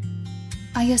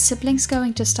 Are your siblings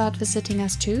going to start visiting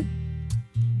us too?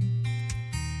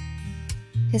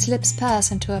 His lips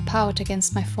pass into a pout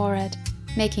against my forehead,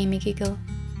 making me giggle.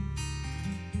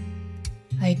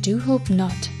 I do hope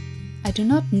not. I do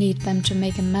not need them to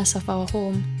make a mess of our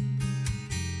home.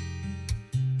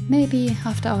 Maybe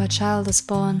after our child is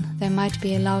born, they might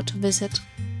be allowed to visit,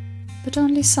 but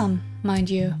only some, mind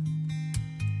you.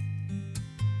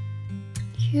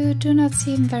 You do not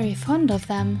seem very fond of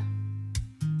them.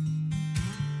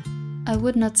 I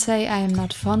would not say I am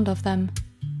not fond of them.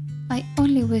 I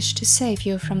only wish to save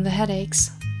you from the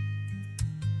headaches.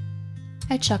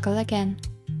 I chuckle again.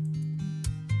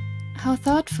 How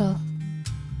thoughtful.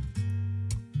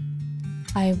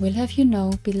 I will have you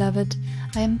know, beloved,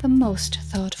 I am the most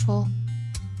thoughtful.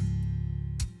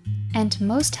 And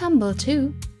most humble,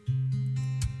 too.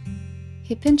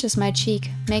 He pinches my cheek,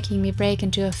 making me break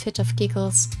into a fit of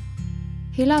giggles.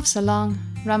 He laughs along,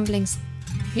 rumbling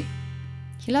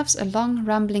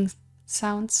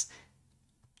sounds.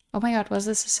 Oh my god, was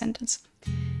this a sentence?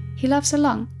 He laughs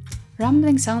along,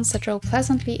 rumbling sounds that roll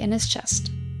pleasantly in his chest.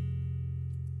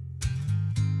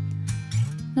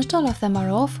 Not all of them are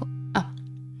awful.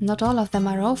 Not all of them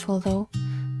are awful, though.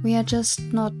 We are just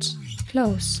not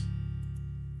close.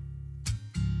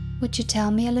 Would you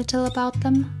tell me a little about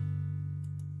them?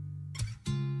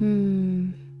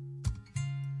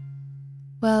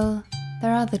 Well,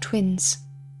 there are the twins.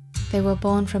 They were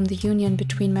born from the union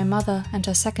between my mother and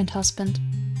her second husband.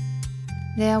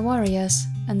 They are warriors,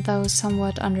 and though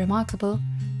somewhat unremarkable,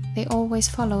 they always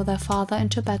follow their father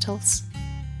into battles.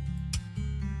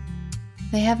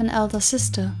 They have an elder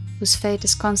sister, whose fate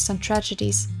is constant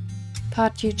tragedies,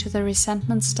 part due to the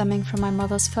resentment stemming from my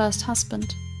mother's first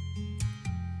husband.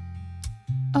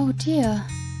 Oh dear.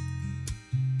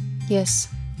 Yes,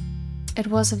 it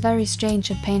was a very strange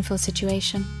and painful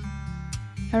situation.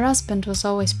 Her husband was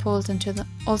always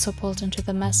also pulled into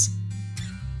the mess.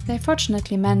 They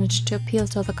fortunately managed to appeal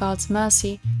to the gods'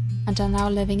 mercy and are now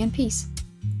living in peace.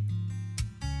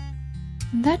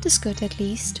 That is good, at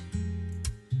least.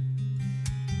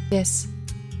 Yes.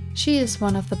 She is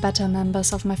one of the better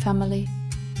members of my family.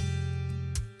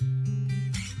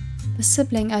 The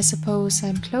sibling I suppose I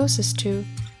am closest to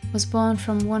was born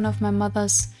from one of my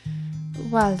mother's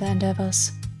wilder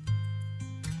endeavors.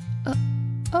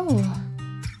 Oh.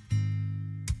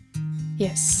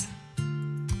 Yes.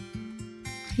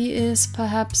 He is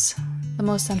perhaps the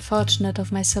most unfortunate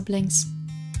of my siblings.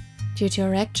 Due to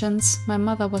her actions, my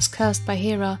mother was cursed by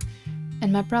Hera,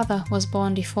 and my brother was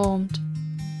born deformed.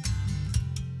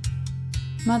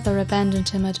 Mother abandoned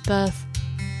him at birth,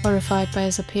 horrified by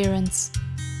his appearance.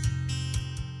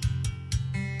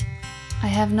 I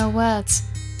have no words,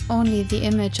 only the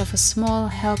image of a small,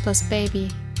 helpless baby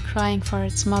crying for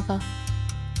its mother.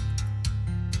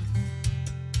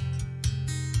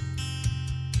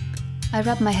 I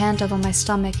rub my hand over my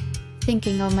stomach,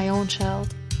 thinking of my own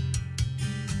child.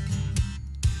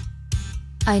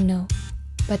 I know,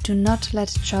 but do not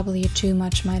let it trouble you too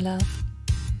much, my love.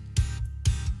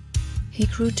 He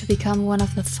grew to become one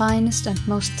of the finest and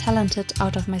most talented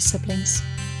out of my siblings.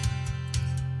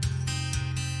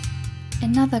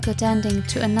 Another good ending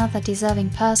to another deserving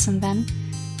person, then.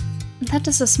 That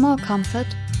is a small comfort.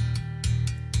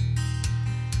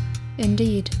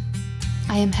 Indeed.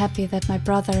 I am happy that my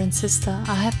brother and sister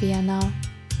are happier now.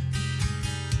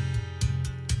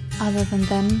 Other than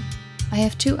them, I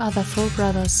have two other full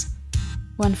brothers.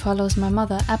 One follows my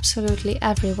mother absolutely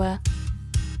everywhere.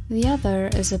 The other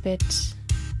is a bit...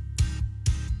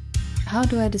 How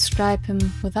do I describe him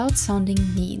without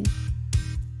sounding mean?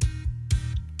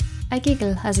 I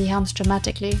giggle as he hums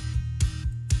dramatically.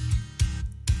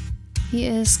 He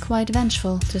is quite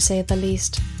vengeful, to say the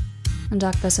least, and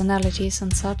dark personalities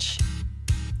and such.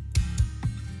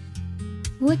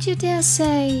 Would you dare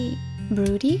say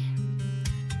broody?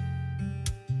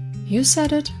 You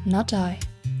said it, not I.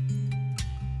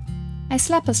 I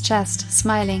slap his chest,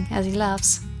 smiling as he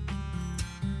laughs.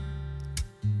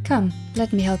 Come,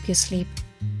 let me help you sleep.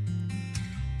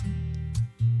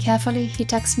 Carefully, he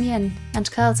tucks me in and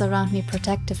curls around me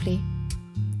protectively.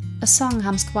 A song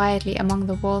hums quietly among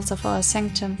the walls of our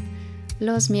sanctum,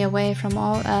 lures me away from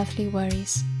all earthly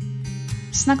worries.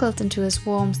 Snuggled into his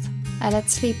warmth, I let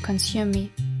sleep consume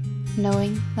me,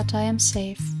 knowing that I am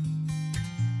safe.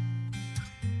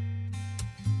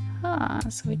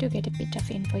 So we do get a bit of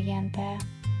info here and there.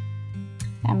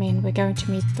 I mean, we're going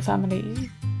to meet the family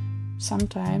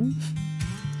sometime.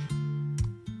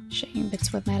 Sharing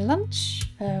bits with my lunch,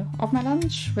 of my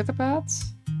lunch with the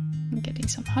birds. I'm getting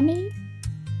some honey.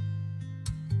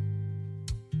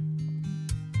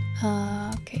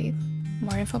 Okay,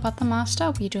 more info about the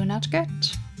master we do not get.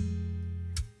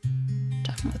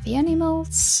 Talking with the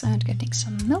animals and getting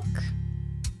some milk.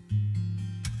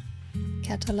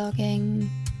 Cataloging.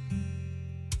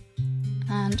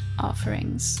 And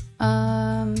offerings.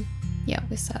 Yeah,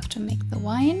 we still have to make the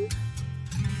wine.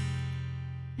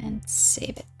 And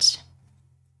save it.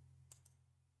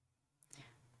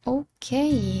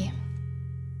 Okay.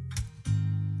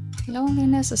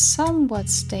 Loneliness is somewhat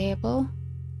stable.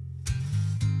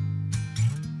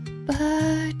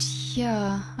 But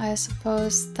yeah, I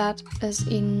suppose that is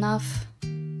enough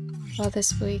for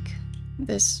this week.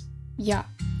 This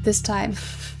time.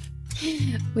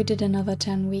 We did another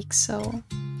 10 weeks, so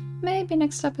maybe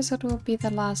next episode will be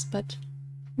the last, but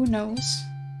who knows?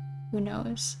 Who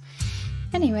knows?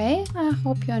 Anyway, I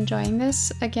hope you're enjoying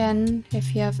this. Again,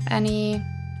 if you have any,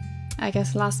 I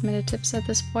guess, last minute tips at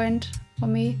this point for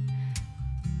me,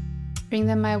 bring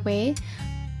them my way.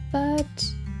 But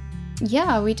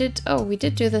yeah, we did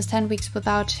do this 10 weeks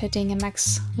without hitting a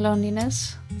max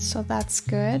loneliness, so that's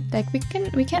good. Like we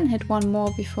can hit one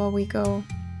more before we go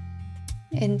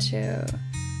into,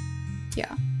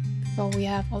 yeah, before we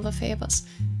have all the favors.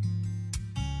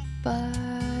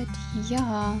 But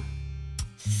yeah,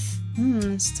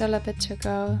 still a bit to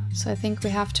go, so I think we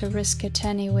have to risk it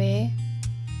anyway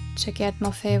to get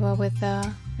more favor with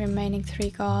the remaining 3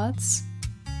 gods.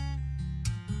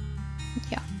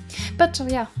 Yeah, but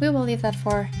yeah, we will leave that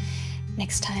for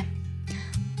next time.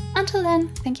 Until then,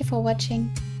 thank you for watching.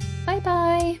 Bye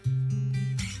bye!